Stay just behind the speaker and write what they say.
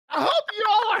I hope you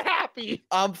all are happy.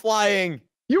 I'm flying.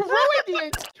 You ruined the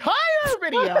entire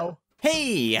video.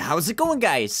 Hey, how's it going,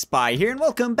 guys? Spy here, and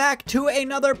welcome back to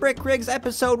another Brick Rigs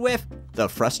episode with the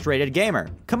Frustrated Gamer,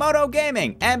 Komodo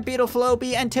Gaming, and Beautiful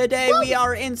Obi, and today we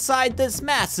are inside this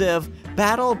massive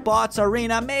Battle Bots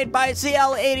arena made by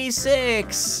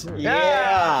CL86.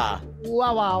 Yeah.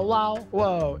 Wow, wow, wow.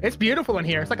 Whoa. It's beautiful in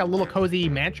here. It's like a little cozy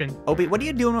mansion. Obi, what are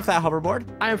you doing with that hoverboard?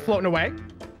 I am floating away.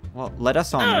 Well, let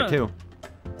us on there, too.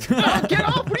 Get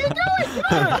off! What are you doing?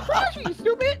 Get off! I'm crashing, you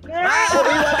stupid! Stop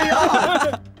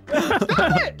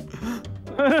it!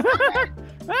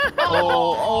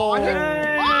 Oh,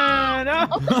 no.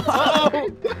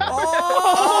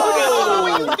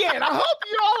 Oh, You did. I hope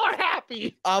you all are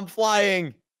happy. I'm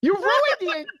flying. You ruined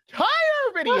the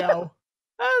entire video.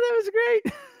 Oh, that was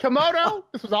great. Komodo,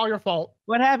 this was all your fault.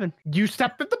 What happened? You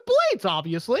stepped in the blades,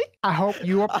 obviously. I hope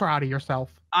you are proud of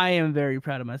yourself. I am very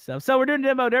proud of myself. So we're doing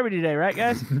Demo Derby today, right,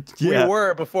 guys? yeah. We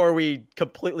were before we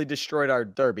completely destroyed our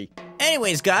derby.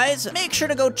 Anyways, guys, make sure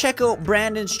to go check out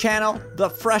Brandon's channel, The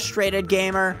Frustrated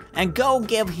Gamer, and go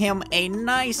give him a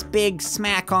nice big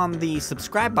smack on the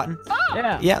subscribe button.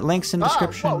 Yeah. Yeah, links in the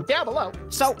description. Whoa, down below.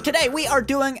 So today we are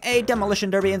doing a demolition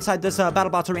derby inside this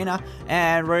BattleBots arena,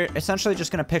 and we're essentially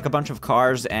just gonna pick a bunch of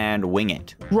cars and wing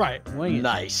it. Right. Wing it.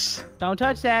 Nice. Don't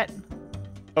touch that.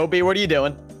 OB, what are you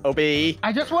doing? OB.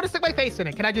 I just want to stick my face in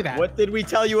it. Can I do that? What did we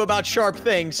tell you about sharp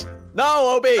things?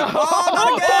 No, OB. Oh,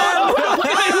 not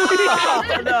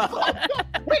again!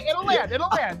 No. Wait, it'll land. It'll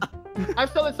land. I'm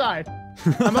still inside.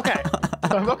 I'm okay.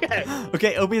 I'm okay.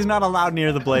 Okay, Obi's not allowed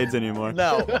near the blades anymore.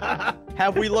 No.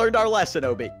 Have we learned our lesson,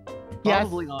 OB? Yes.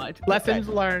 Probably not. Lessons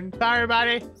learned. Bye,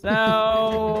 everybody.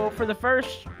 So for the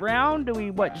first round, do we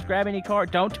just grab any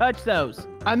card? Don't touch those.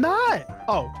 I'm not.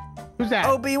 Oh, who's that?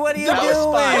 Obi, what are you No, doing?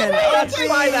 Spy. That's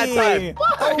Spy that time.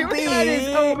 Why? What do you That is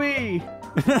Obi! OB.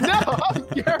 No, how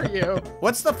dare you?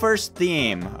 What's the first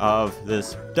theme of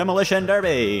this demolition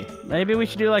derby? Maybe we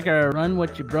should do like a run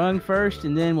what you brung first,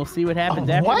 and then we'll see what happens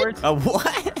A what? afterwards. A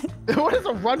what? What is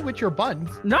a run with your buns?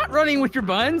 Not running with your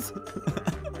buns.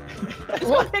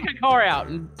 We'll take a car out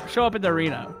and show up at the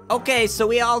arena. Okay, so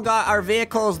we all got our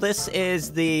vehicles. This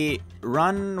is the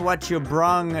Run What You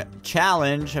Brung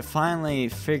challenge. I finally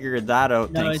figured that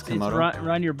out. No, Thanks, it's Komodo.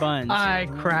 run your buns. I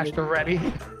crashed already.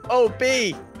 OB.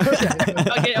 Okay,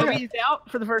 OB's out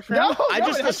for the first round. No, I no,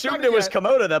 just it hasn't assumed started it was yet.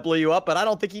 Komodo that blew you up, but I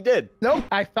don't think he did. Nope,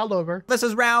 I fell over. This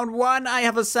is round one. I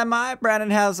have a semi. Brandon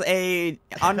has a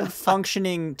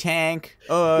unfunctioning tank.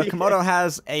 Komodo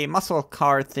has a muscle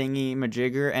car thingy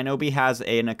majigger, and Obi has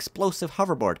an explosive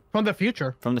hoverboard From the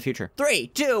future. from the future. 3,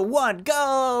 2, 1,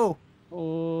 go!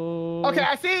 Oh. Okay,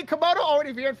 I see Komodo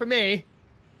already veering for me.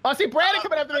 Oh, I see Brandon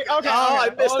coming after me. Okay. Oh, I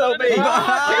okay. missed no, OB. no, no, no. Go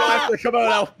after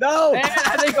Komodo. No. And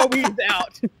I think OB's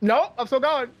out. Nope, I'm still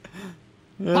going.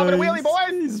 Popping a wheelie,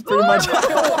 boys. He's pretty much.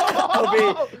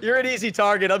 OB, you're an easy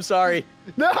target. I'm sorry.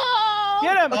 No!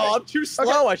 Get him. Oh, I'm too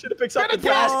slow. I should have picked something Good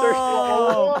attack. faster.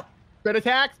 Oh. Good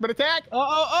attack, good attack.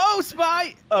 Oh,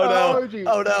 Spy. Oh Oh, no. geez.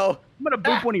 Oh no. I'm going to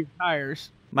boop one of your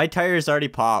tires. My tire's already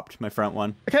popped, my front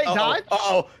one. Okay, Uh-oh. dodge.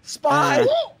 Uh-oh. Spy. Woo!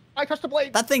 I touched the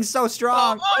blade. That thing's so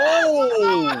strong.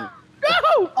 Oh.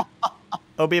 No!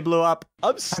 Obi blew up.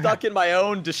 I'm stuck in my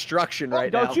own destruction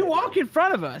right now. Don't you walk in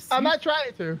front of us. I'm not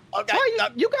trying to. Okay. Why,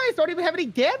 you guys don't even have any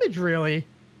damage, really.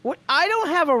 What? I don't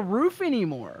have a roof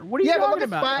anymore. What are you Yeah, but look talking at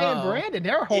about? Spy and Brandon.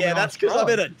 They're holding Yeah, on that's because I'm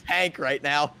strong. in a tank right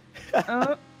now.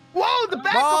 Whoa, the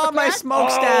back Oh, of my attack.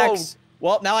 smokestacks.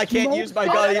 Well, now I can't use my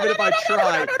gun even if I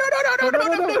try.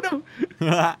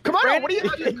 Komodo, what are you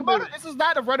doing? Komodo, this is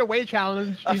not a runaway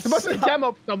challenge. You're supposed to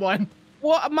demo someone.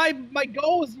 Well, my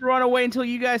goal was to run away until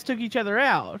you guys took each other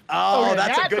out. Oh, Okay,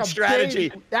 that's a good strategy.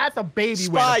 Baby, that's a baby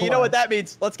Spy, you know what that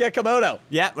means. Let's get Komodo.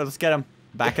 Yeah, let's get him.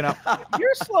 Backing up.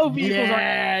 Your slow vehicles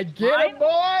Yeah, get him,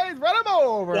 boys. Run him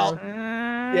over. Well,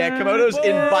 are. Yeah, Komodo's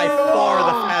in by far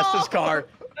the fastest car.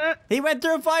 He went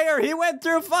through fire. He went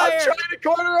through I'm fire. trying to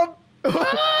corner him. I'm on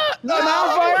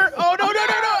fire. Oh, no.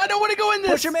 I don't want to go in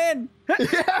this. Push him in.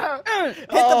 Yeah. Hit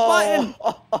the button.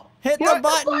 Hit the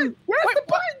button. Where's the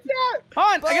buttons at?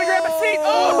 Hold on, I gotta grab a seat.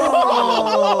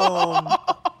 Oh.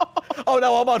 Oh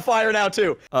no, I'm on fire now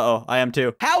too. Uh-oh, I am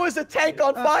too. How is a tank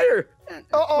on fire?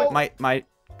 Uh-oh. My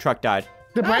truck died.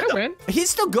 Did Brandon win? He's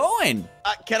still going.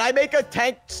 Can I make a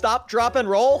tank stop, drop, and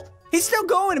roll? He's still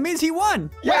going. It means he won.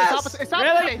 Yes. It's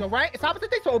opposite day, though, right? It's opposite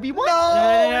day, so Obi won.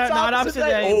 Yeah, it's not opposite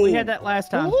day. We had that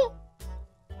last time. Ooh.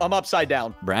 I'm upside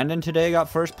down. Brandon today got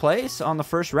first place on the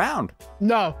first round.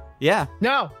 No. Yeah.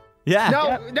 No.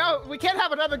 Yeah. No, we can't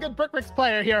have another good Brick Bricks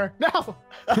player here. No.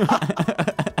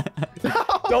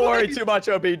 Don't worry too much,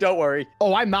 OB. Don't worry.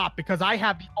 Oh, I'm not, because I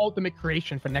have the ultimate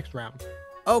creation for next round.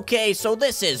 Okay, so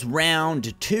this is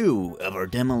round 2 of our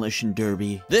demolition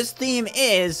derby. This theme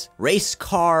is race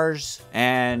cars,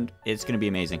 and it's gonna be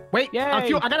amazing. Wait, Yay. I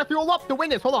gotta fuel up to win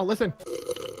this. Hold on, listen.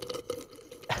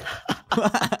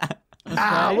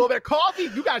 A little bit of coffee.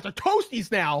 You guys are toasties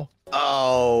now.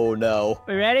 Oh, no.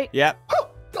 We ready? Yep.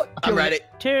 I'm ready.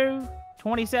 2,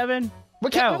 27. We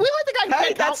Go. let the guy Hey,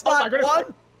 take that's out. Oh, my not goodness.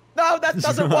 one. No, that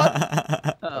doesn't one.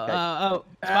 Oh,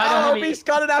 Oh, he's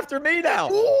got it after me now.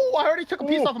 Ooh, I already took a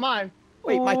piece off of mine.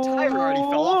 Wait, my tire already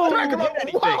fell off. I Come didn't on, hit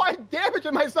anything. wow, I'm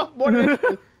damaging myself more than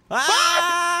anything.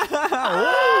 Ah!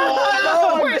 Oh,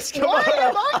 no, I Wait, missed what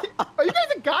am Komodo. I? Are you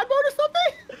guys in God mode or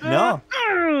something? No.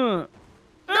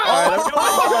 All right, I'm going to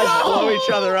let you guys blow each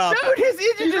other up. Dude, his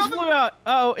engine just flew out.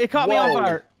 Oh, it caught me on Whoa.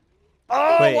 fire.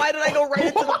 Oh, Wait. why did I go right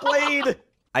into the blade?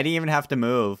 I didn't even have to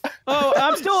move. Oh,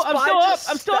 I'm still up.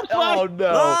 I'm still up. Oh, no.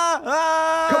 Come on,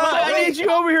 I need you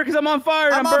over here because I'm on fire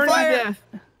and I'm on burning fire. to death.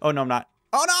 Oh, no, I'm not.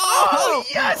 Oh, no! Oh,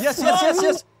 yes. Yes. Finish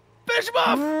him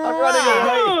off. I'm running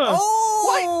away.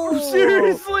 Oh!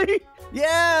 Seriously?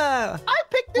 Yeah! I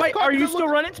picked this Wait, car are you because still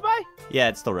running, Spy? Yeah,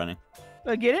 it's still running.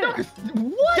 Get in.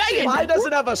 What? Dang it. Mine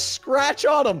doesn't have a scratch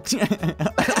on him.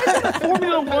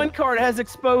 Formula 1 car has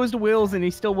exposed wheels and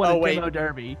he still won Oh, a wait. demo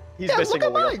derby. He's Yeah, missing look a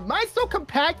at wheel. mine. Mine's so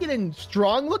compacted and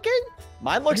strong looking.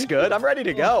 Mine looks good. I'm ready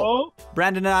to go. Oh.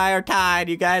 Brandon and I are tied.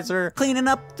 You guys are cleaning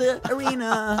up the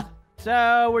arena.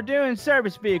 So we're doing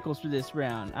service vehicles for this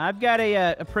round. I've got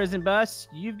a prison bus.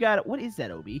 You've got what is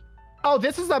that, Obi? Oh,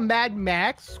 this is a Mad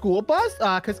Max school bus.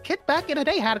 Because Kit back in the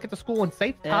day had to get to school in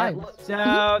safe time.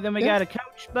 So then we got a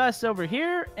coach bus over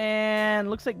here, and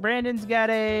looks like Brandon's got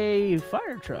a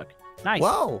fire truck. Nice.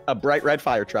 Whoa. A bright red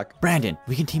fire truck. Brandon,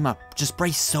 we can team up. Just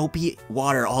spray soapy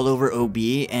water all over OB,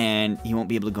 and he won't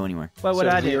be able to go anywhere. What would So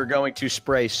I we do? are going to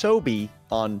spray Sobe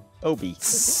on Obi.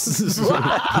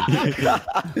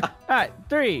 All right,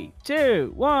 3,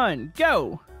 2, 1,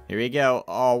 go. Here we go.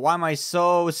 Oh, why am I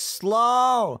so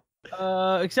slow?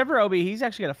 Except for Obi, he's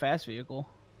actually got a fast vehicle.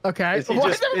 Okay. Is he Why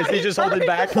just- everybody is he just holding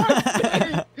back?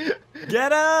 turning?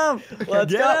 Get him!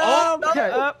 Let's Get go. Oh, him! no. Okay.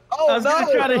 I was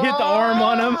gonna try to hit the arm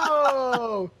on him.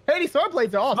 Oh, hey, these sword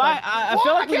blades are awesome. I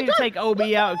feel like we need to take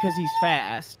Obi out because he's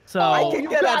fast. So I Oh, can you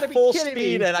get gotta at be full kidding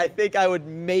speed, me. and I think I would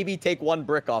maybe take one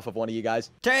brick off of one of you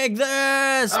guys. Take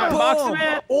this! All right, box Boom!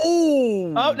 cement.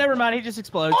 Ooh. Oh, never mind. He just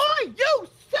explodes. Are you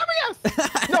serious?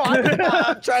 No,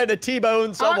 I'm trying to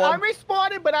T-bone someone. I'm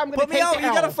respawning, but I'm gonna Put me take out! the You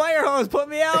got a L. fire hose! Put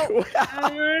me out!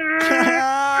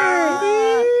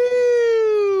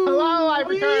 Hello, I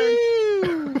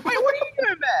returned. Wait, what are you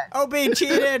doing, Matt? OB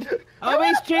cheated!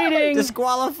 Obi's cheating.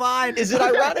 Disqualified! Is it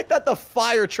ironic that the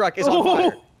fire truck is on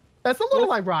fire? That's a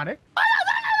little ironic.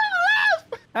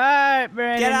 All right,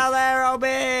 Brandon. Get out there, OB!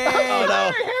 Oh, no.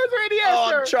 Hands are in the Oh,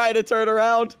 I'm air. trying to turn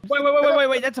around.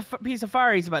 Wait. That's a piece of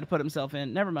fire he's about to put himself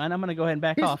in. Never mind. I'm gonna go ahead and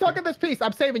back He's off. stuck in this piece.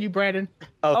 I'm saving you, Brandon.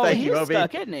 Oh, thank he you, is Obi.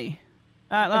 stuck, isn't he?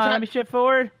 All right, trying- let me shift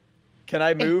forward. Can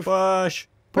I move? Push!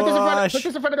 Put this in front. Push! Put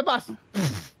this in front of the bus.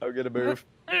 I'm gonna move.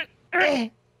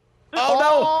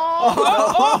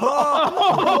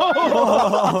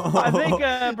 Oh I think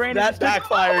Brandon. That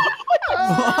backfired.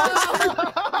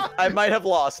 I might have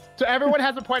lost. So everyone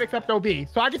has a point except OB.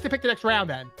 So I get to pick the next round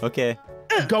then. Okay.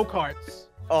 Go karts.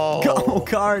 Oh. Go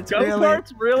karts, Go really?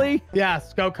 karts, really?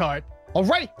 Yes, go kart. All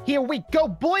right, here we go,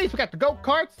 boys. We got the go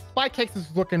karts. SpyCakes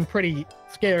is looking pretty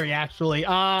scary, actually.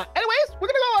 Anyways, we're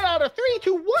gonna go on a 3,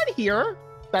 2, 1 here.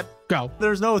 Go.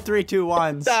 There's no 3, 2,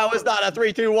 1s. That was not a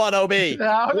 3, 2, 1, OB.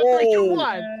 Now, 3, 2,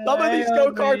 1. Some of these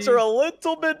go-karts are a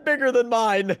little bit bigger than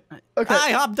mine. Okay.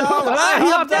 I hopped out! He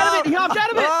hopped out of it. He hopped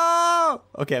out of it. Oh!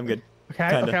 Okay, I'm good. Okay.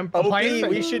 Kinda. Okay. I'm OB, playing.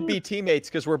 we should be teammates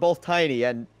because we're both tiny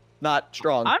and not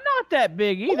strong. I'm not that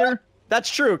big either. That's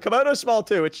true. Komodo's small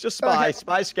too. It's just Spy. Okay.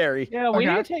 Spy's scary. Yeah, we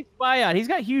Okay. need to take Spy out. He's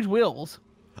got huge wheels.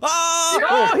 Oh!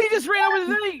 Oh, he just ran over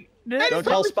the thing. Don't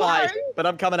tell Spy, but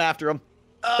I'm coming after him.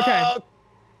 Okay.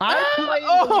 I'm playing.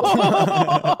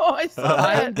 Oh, I saw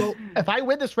that. If I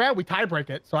win this round, we tie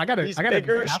break it. So I gotta. He's I gotta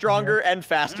bigger, get out stronger, from and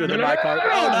faster than my car.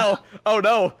 Oh no! Oh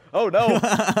no! Oh no!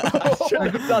 I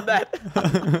shouldn't have done that. All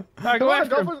right, here. go Come on,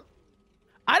 after go him. for.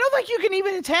 I don't think you can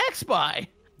even attack Spy.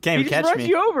 Can't He even just catch runs me.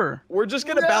 you over. We're just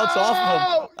gonna bounce off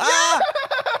of him. Ah!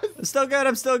 I'm still good.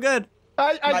 I'm still good.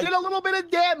 I did a little bit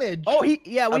of damage. Oh,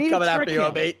 yeah, we I'm need coming to after trick you,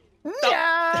 him. OB.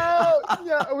 No.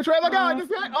 No. Which way am I going? This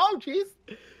guy? Oh, jeez.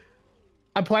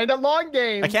 I'm playing the long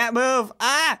game. I can't move.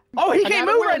 Ah! Oh, he I can't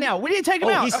gotta move win. right now. We need to take him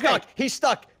Oh, out. he's Okay. stuck. He's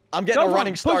stuck. I'm getting Go a for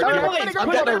running him. start Push here. him. I'm Please, gonna I'm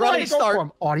go getting for a him. running I'm gonna go for start.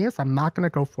 him. Audience, I'm not gonna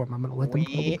go for him. I'm gonna let them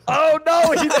go. Oh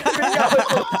no! He let me go.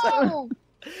 Oh.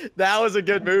 That was a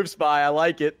good move, Spy. I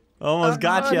like it. Almost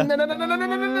gotcha. No. No, this is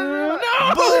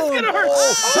gonna hurt.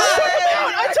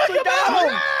 Oh, I took him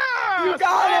out. You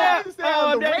got it! Oh,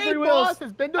 I'm the down raid 3 wheels. boss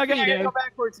has been Okay, I gotta defeated. go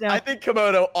backwards now. I think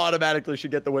Komodo automatically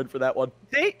should get the win for that one.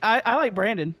 See, I like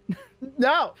Brandon.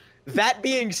 No. That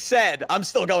being said, I'm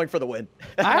still going for the win.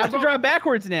 I have to drive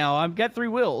backwards now. I've got 3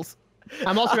 wheels.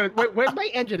 I'm also gonna. Wait, where's my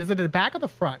engine? Is it in the back or the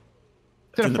front?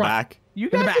 It's in the back. You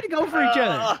the guys back. need to go for each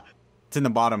other. It's in the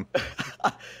bottom.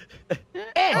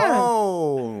 Eh.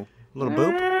 Oh, little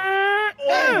boop.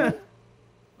 Uh,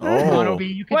 Come on, Oh. Obi,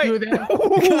 you can Wait, do that.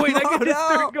 wait, I can just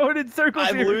no. start going in circles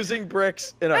I'm here. losing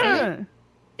bricks in a hurry.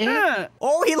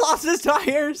 Oh, he lost his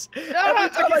tires. I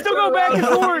can still go back and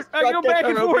forth. I can go back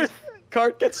and forth.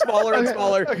 Cart gets smaller and Okay,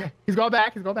 smaller. Okay, he's going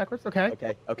back. He's going backwards. Okay.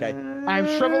 Okay. I'm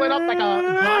shriveling up like a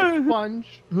dry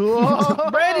sponge.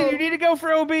 Brandon, you need to go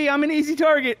for OB. I'm an easy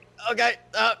target. Okay.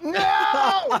 No!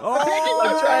 Oh,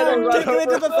 I'm trying to run take him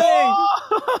into over. the thing.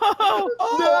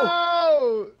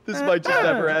 No! This might just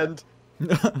never end.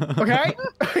 Okay.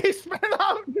 He spit it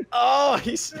out. Oh,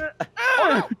 he's.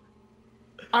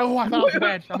 Oh, I thought I was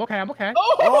wedged. I'm okay. I'm okay.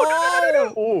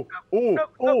 Oh.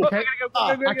 Okay.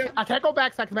 I can't go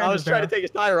back. Second I was trying to take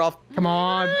his tire off. Come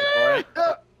on.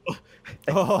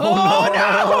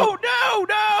 Oh,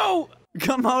 no!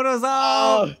 Komodo's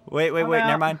out. Oh. Wait, I'm never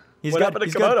out. mind. He's What good. happened to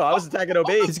He's Komodo? good. I was attacking OB.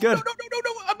 He's good. No!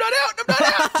 I'm not out!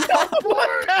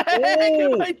 What the heck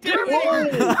am I doing?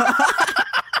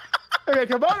 Okay,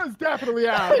 Komodo's definitely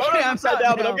out. Komodo's I'm upside not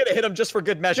down, but now. I'm gonna hit him just for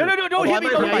good measure. No, don't hit me.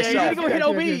 I'm gonna You hit need myself. to go hit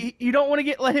OB. You don't want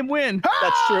to let him win.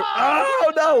 That's true.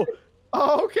 Oh no!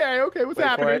 Oh, okay. What's Wait for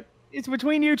happening? it. It's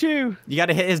between you two. You got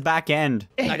to hit his back end.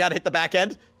 I gotta hit the back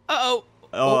end. Uh-oh.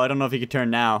 Oh, I don't know if he could turn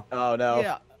now. Oh no!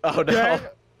 Yeah. Oh no! Okay.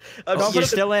 I'm You're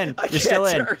just- still in. I You're can't still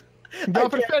in. turn. Go I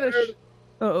for the can't finish. turn.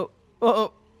 Uh-oh.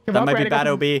 Come That on, might be Brandon, bad,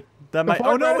 go OB. That might. for Oh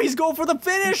it, no, Brandon. he's going for the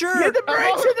finisher. Hit the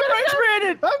brakes! Hit the brakes,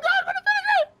 Brandon! I'm going for the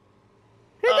finish.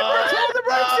 Hit the brakes! Hold the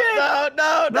brakes in!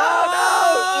 No!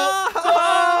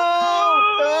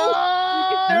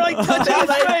 They're like touching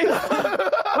his face.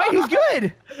 Wait, he's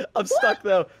good. I'm stuck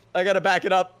though. I gotta back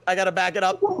it up.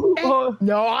 Oh,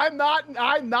 No, I'm not.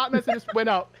 I'm not messing this win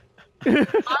up.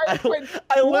 I went.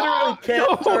 I literally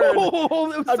can't turn.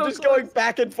 oh, I'm just going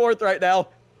back and forth right now.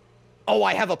 Oh,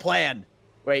 I have a plan.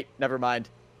 Wait, never mind.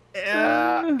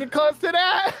 Get close to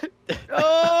that.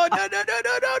 Oh, no.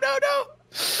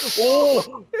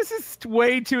 Oh, This is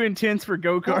way too intense for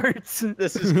go-karts.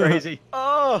 this is crazy.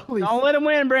 Oh, Please. Don't let him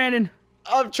win, Brandon.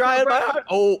 I'm trying my hard.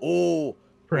 Oh.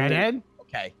 Brandon,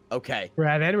 Okay.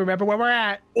 remember where we're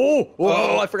at.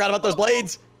 Oh, I forgot about those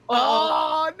blades.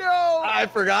 Oh no! I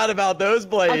forgot about those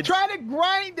blades. I'm trying to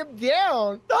grind them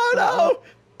down. No.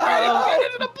 Brandon, Oh. get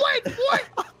into the blades, boy.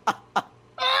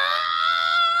 Ah!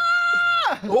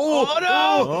 Oh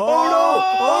no!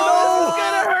 Oh, This is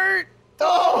gonna hurt.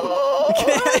 Oh.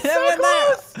 Get him in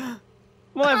there.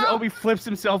 Well, after Obi flips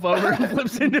himself over and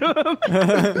flips into him.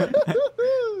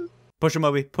 Push him,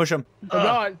 Obi. Push him. Oh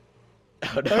God!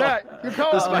 Oh, no. All right, you're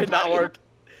coming. This might not work.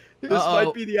 This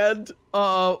might be the end.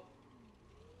 Uh-oh.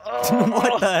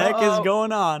 What the heck is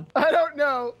going on? I don't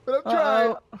know, but I'm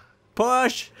trying.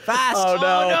 Push fast. Oh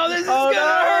no! no, this is oh,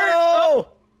 gonna no.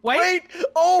 Wait.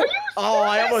 Oh! Oh!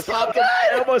 I almost hopped him.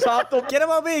 Get him,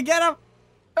 Obi. Get him.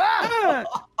 Ah!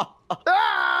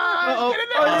 Uh-oh. Get in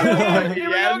Oh, there! The Here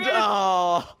we go, end. guys.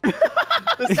 Oh!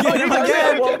 This Get might him be the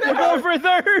again. end. We're going for a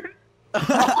third. Oh,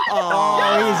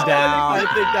 he's down. I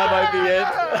think that might be it.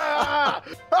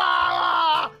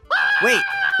 Ah!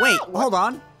 Wait. Hold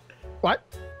on. What?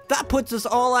 That puts us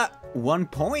all at 1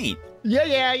 point.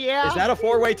 Yeah. Is that a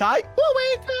four-way tie?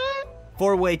 Oh, wait, time.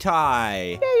 4-way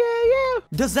tie. Yeah.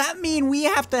 Does that mean we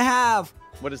have to have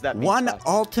What does that mean? one Ty?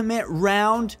 ultimate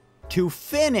round to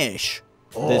finish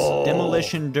this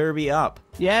demolition derby up?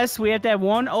 Yes, we have to have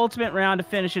one ultimate round to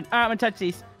finish it. All right, I'm gonna touch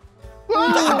these.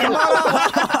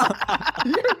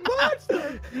 You're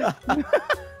monster.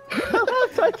 I'm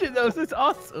touching those. It's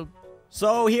awesome.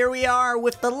 So here we are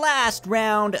with the last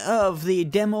round of the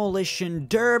demolition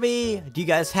derby. Do you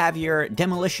guys have your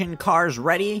demolition cars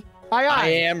ready? I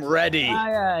am ready.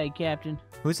 Aye, Captain.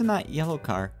 Who's in that yellow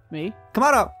car? Me? Come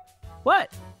on up.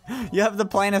 What? You have the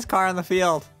plainest car in the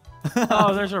field.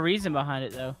 Oh, there's a reason behind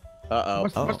it, though. Uh-oh.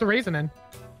 What's the reasoning?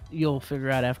 You'll figure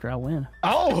out after I win.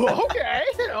 Oh, okay.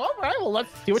 All right. Well, let's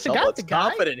see what you got, Someone's the guy.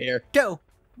 confident here. 2,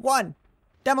 1.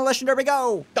 Demolition derby,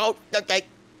 go. Oh, okay.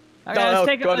 Okay, No,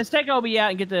 let's take Obi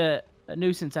out and get the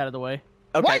nuisance out of the way.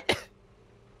 Okay. What?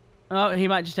 Oh, he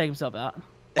might just take himself out.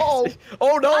 Oh,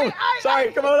 Oh no! Sorry,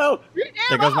 Komodo.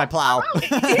 There goes my plow.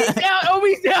 He's down.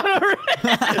 Obi's down already.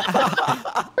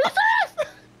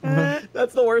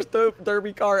 That's the worst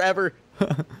derby car ever. it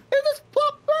just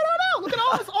popped right on out. Look at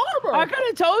all this armor. I kind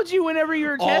of told you whenever you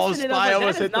were Oh, testing it. Spy I was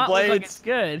almost like, hit the that does not look like blades. it's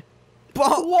good.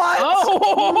 What?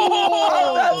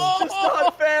 Oh! That's just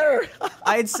not fair.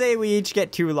 I'd say we each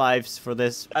get 2 lives for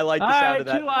this. I like the All sound right, of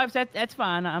that. 2 lives. That's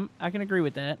fine. I can agree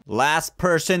with that. Last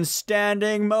person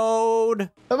standing mode.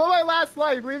 I'm on my last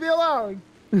life. Leave me alone.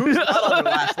 Who's not on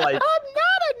their last life? I'm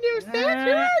not a nuisance. You're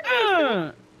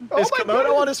a nuisance. Is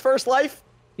Komodo on his first life?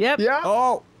 Yep. Yeah.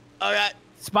 Oh. Okay.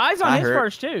 Spy's on I his heard.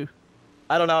 first too.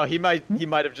 I don't know. He might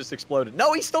have just exploded.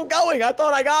 No, he's still going. I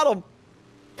thought I got him.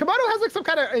 Komodo has like some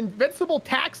kind of invincible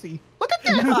taxi. Look at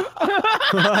this.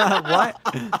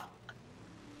 What?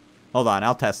 Hold on,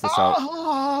 I'll test this out.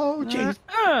 Oh, jeez.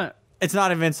 It's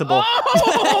not invincible.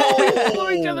 Oh! We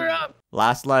blew each other up.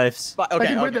 Last lives. I Okay,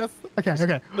 can win okay. this.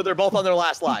 Okay. So they're both on their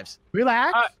last lives.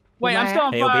 Relax. Wait, I'm still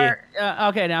on Hey, OB. fire.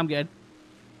 Okay, now I'm good.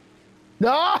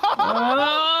 No.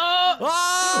 Oh!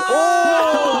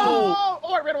 Oh!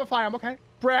 Oh, I ran out of fire. I'm okay.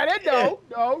 Brandon,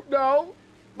 no.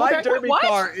 My Okay. derby What?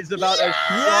 car is about as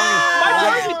strong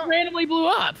My as... car just randomly blew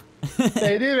up.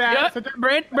 They do that. Yep.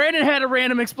 Brandon had a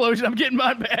random explosion. I'm getting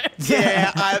mine back.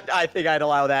 Yeah, I think I'd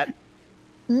allow that.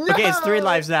 No. Okay, it's 3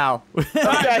 lives now. All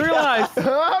right, 3 lives.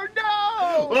 Oh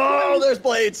no. Oh, there's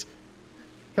blades.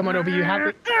 Come on, Obi, you have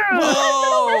it.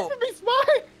 Whoa. Get away from me, Spy. All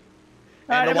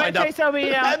right, And the everybody wind-up. chase OB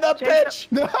down. And the pitch.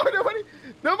 No,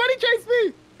 nobody chase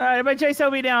me. All right, everybody chase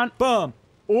OB down. Boom.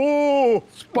 Ooh.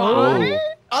 Spy.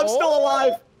 I'm still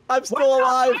alive. I'm still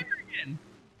alive.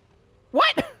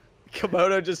 What?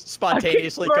 Komodo just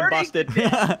spontaneously I keep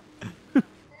combusted.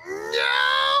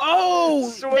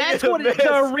 Oh, Swing that's and what miss.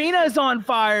 the arena's on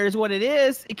fire is what it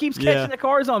is. It keeps catching Yeah. the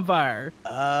cars on fire.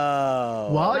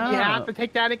 Oh. Well, you Oh. have to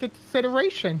take that into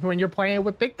consideration when you're playing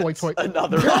with big boy toys.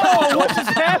 Another. Oh, what just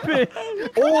happened?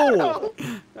 Oh.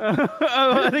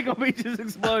 Oh, I think OB just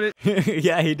exploded.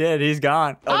 Yeah, he did. He's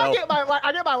gone. Oh, I no. get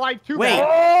my life too. Wait. back.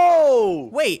 Oh.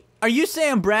 Wait, are you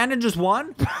saying Brandon just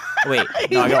won? Wait,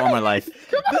 no, I got 1 more life.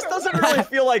 This doesn't really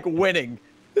feel like winning.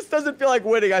 This doesn't feel like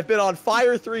winning. I've been on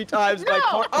fire 3 times. My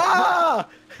car. Ah!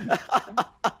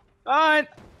 On.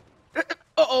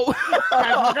 Uh-oh.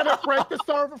 Guys, we're gonna break the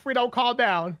server if we don't calm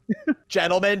down.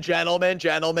 Gentlemen.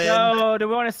 So, do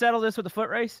we want to settle this with a foot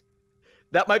race?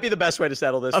 That might be the best way to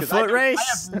settle this. A 'cause I foot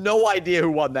race? I have no idea who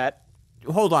won that.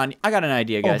 Hold on, I got an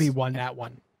idea, guys. Obi won that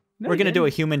one. No, We're you gonna do a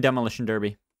didn't. human demolition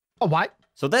derby. Oh, what?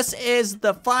 So this is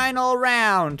the final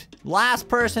round. Last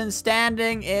person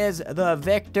standing is the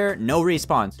victor. No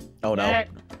respawns. Oh no.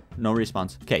 Next. No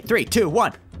respawns. Okay, 3, 2,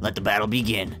 1. Let the battle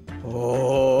begin.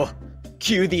 Oh.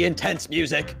 Cue the intense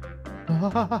music.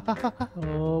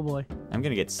 Oh boy. I'm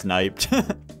gonna get sniped.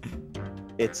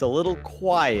 It's a little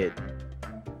quiet.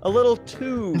 A little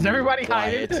too. Is everybody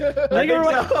quiet. hiding? I think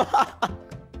so.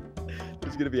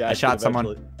 There's gonna be I action shot someone.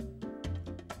 eventually.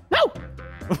 No.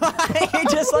 He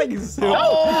just like zoomed.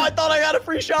 Oh, I thought I got a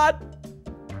free shot.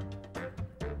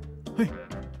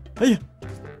 Hey.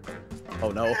 Oh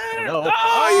no. Oh no. Oh,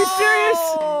 are you serious?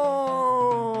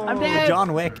 Oh, I'm dead.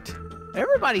 John Wicked.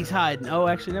 Everybody's hiding. Oh,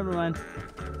 actually, never mind.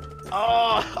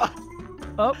 Oh.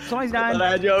 Oh, somebody's dying.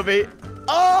 That had Jovi.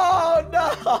 Oh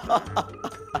no.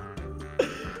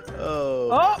 Oh.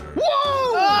 Oh.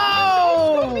 Whoa!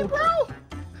 Oh. Bro!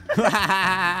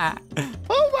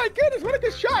 Oh my goodness, what a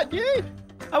good shot, dude!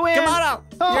 I win. Come on out.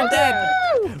 You're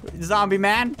dead. Zombie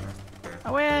man.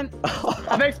 I win.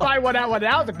 I think Spy won that one.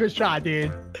 That was a good shot,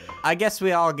 dude. I guess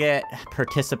we all get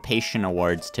participation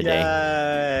awards today.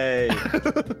 Yay.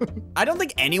 I don't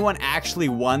think anyone actually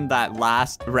won that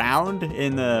last round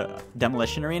in the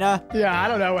demolition arena. Yeah, I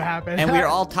don't know what happened. And we were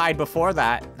all tied before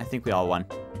that. I think we all won.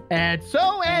 And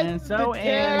so ends the tale.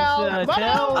 ends the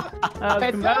tale of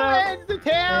And so Komodo. ends the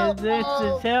tale. Is this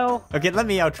the tell? Okay, let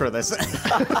me outro this.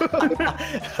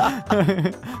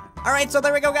 All right, so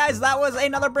there we go, guys. That was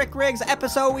another Brick Rigs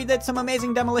episode. We did some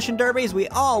amazing demolition derbies. We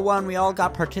all won. We all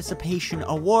got participation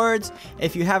awards.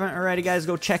 If you haven't already, guys,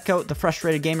 go check out the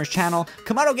Frustrated Gamers channel,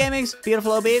 Komodo Gaming's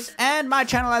Beautiful OBs, and my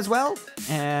channel as well.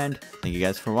 And thank you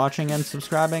guys for watching and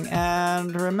subscribing.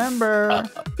 And remember,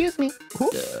 Excuse me.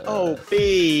 Oh,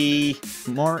 B.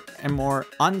 more and more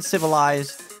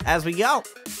uncivilized as we go.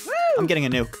 I'm getting a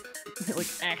nuke. Like,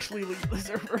 actually leave the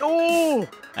server. Oh.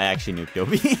 I actually nuked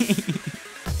Obi.